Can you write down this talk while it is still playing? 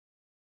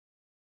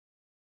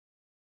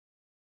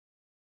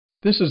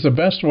This is the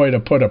best way to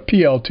put a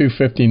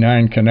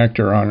PL259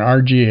 connector on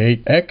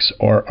RG8X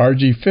or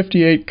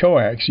RG58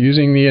 coax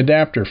using the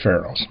adapter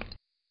ferrules.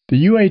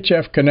 The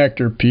UHF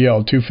connector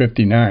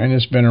PL259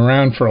 has been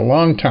around for a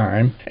long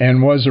time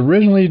and was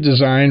originally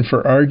designed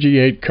for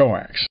RG8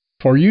 coax.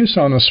 For use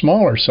on the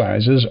smaller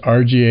sizes,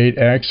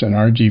 RG8X and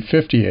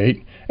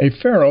RG58, a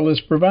ferrule is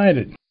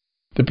provided.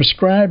 The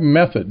prescribed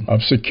method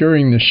of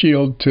securing the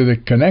shield to the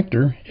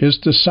connector is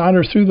to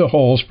solder through the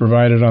holes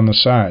provided on the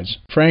sides.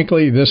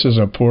 Frankly, this is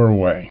a poor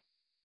way.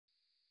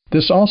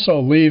 This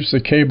also leaves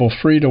the cable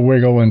free to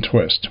wiggle and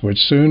twist, which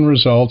soon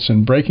results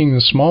in breaking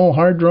the small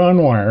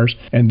hard-drawn wires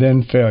and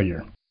then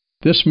failure.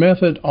 This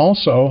method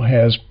also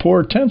has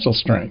poor tensile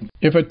strength.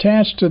 If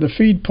attached to the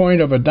feed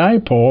point of a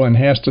dipole and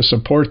has to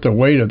support the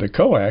weight of the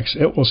coax,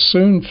 it will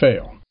soon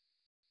fail.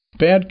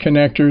 Bad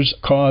connectors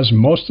cause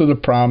most of the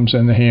problems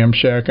in the ham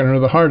shack and are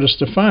the hardest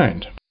to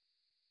find.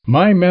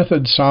 My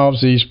method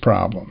solves these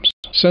problems.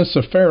 Since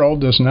the ferrule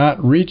does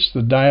not reach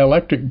the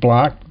dielectric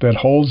block that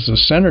holds the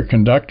center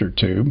conductor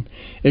tube,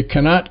 it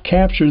cannot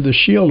capture the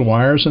shield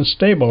wires and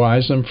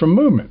stabilize them from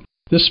movement.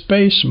 This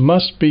space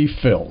must be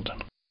filled.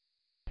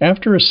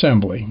 After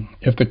assembly,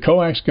 if the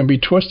coax can be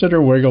twisted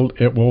or wiggled,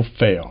 it will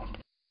fail.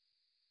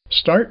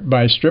 Start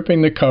by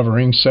stripping the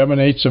covering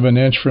 7/8 of an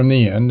inch from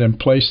the end and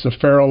place the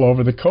ferrule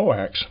over the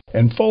coax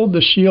and fold the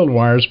shield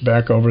wires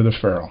back over the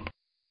ferrule.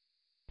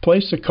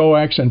 Place the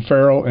coax and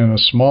ferrule in a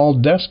small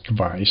desk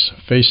vise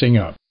facing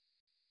up.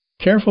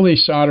 Carefully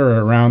solder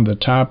around the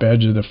top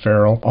edge of the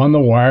ferrule on the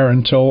wire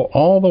until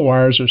all the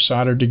wires are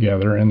soldered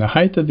together and the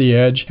height of the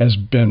edge has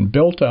been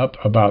built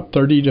up about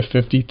 30 to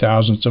 50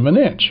 thousandths of an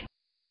inch.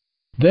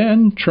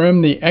 Then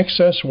trim the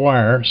excess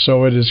wire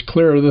so it is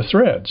clear of the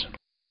threads.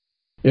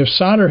 If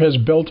solder has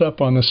built up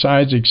on the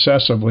sides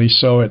excessively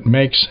so it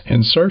makes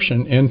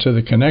insertion into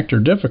the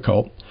connector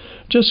difficult,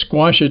 just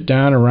squash it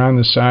down around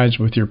the sides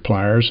with your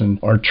pliers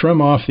or trim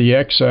off the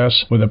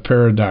excess with a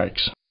pair of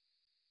dikes.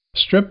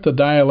 Strip the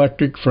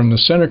dielectric from the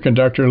center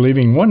conductor,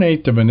 leaving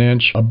 1/8 of an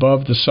inch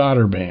above the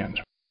solder band.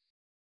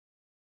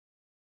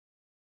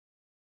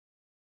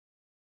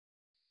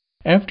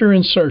 After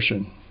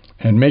insertion,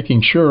 and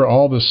making sure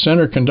all the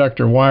center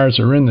conductor wires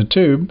are in the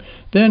tube,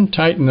 then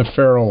tighten the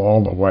ferrule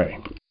all the way.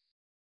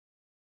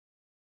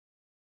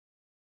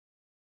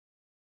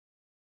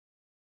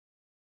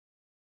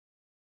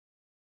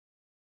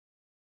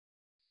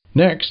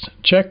 Next,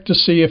 check to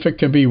see if it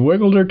can be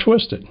wiggled or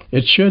twisted.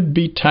 It should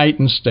be tight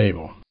and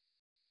stable.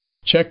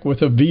 Check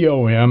with a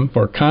VOM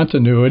for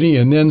continuity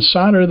and then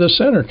solder the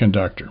center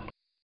conductor.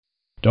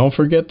 Don't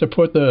forget to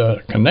put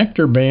the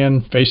connector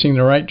band facing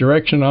the right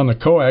direction on the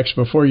coax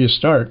before you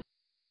start.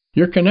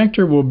 Your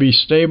connector will be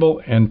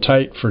stable and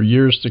tight for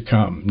years to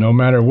come, no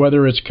matter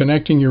whether it's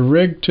connecting your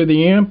rig to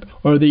the amp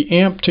or the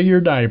amp to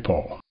your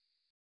dipole.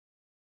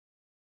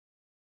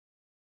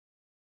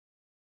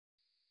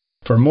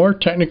 For more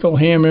technical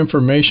ham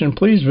information,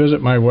 please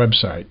visit my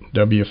website,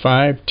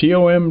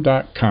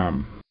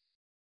 W5TOM.com.